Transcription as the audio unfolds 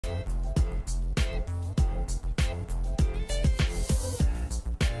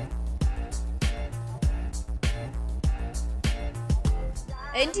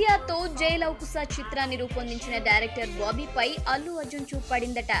ఎన్టీఆర్ తో జయలవకుశ చిత్రాన్ని రూపొందించిన డైరెక్టర్ బాబీపై అల్లు అర్జున్ చూపు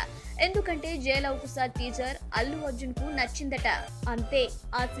పడిందట. ఎందుకంటే జయలవకుశ టీజర్ అల్లు అర్జున్ కు నచ్చిందట. అంతే,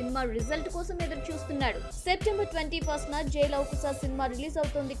 ఆ సినిమా రిజల్ట్ కోసం ఎదురు చూస్తున్నాడు. సెప్టెంబర్ 21న జయలవకుశ సినిమా రిలీజ్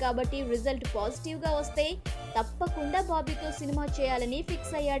అవుతుంది కాబట్టి రిజల్ట్ పాజిటివ్ గా వస్తే తప్పకుండా బాబీతో సినిమా చేయాలని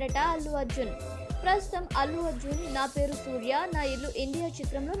ఫిక్స్ అయ్యాడట అల్లు అర్జున్. ప్రస్తుతం అల్లు అర్జున్ నా పేరు సూర్య, నా ఇల్లు ఇండియా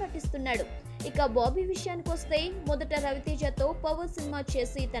చిత్రంలో నటిస్తున్నాడు. ఇక బాబీ విషయానికి వస్తే మొదట రవితేజతో పవర్ సినిమా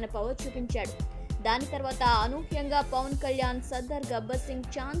చేసి తన పవర్ చూపించాడు. దాని తర్వాత అనూహ్యంగా పవన్ కళ్యాణ్ సర్దార్ గబ్బర్ సింగ్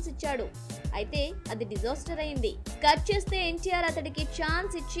ఛాన్స్ ఇచ్చాడు. అయితే అది డిజాస్టర్ అయింది. కట్ చేస్తే ఎన్టీఆర్ అతడికి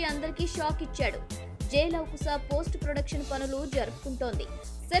ఛాన్స్ ఇచ్చి అందరికీ షాక్ ఇచ్చాడు. జయలవకుశ పోస్ట్ ప్రొడక్షన్ పనులు జరుపుకుంటోంది.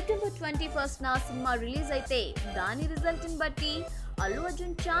 సెప్టెంబర్ 21న సినిమా రిలీజ్ అయితే దాని రిజల్ట్ ని బట్టి Allu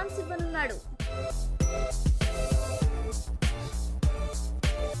Arjun chance ఇవ్వనున్నాడు.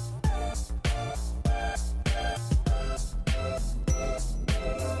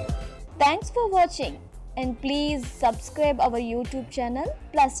 Thanks for watching and please subscribe our YouTube channel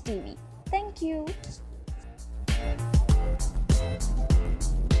PlusTv. Thank you.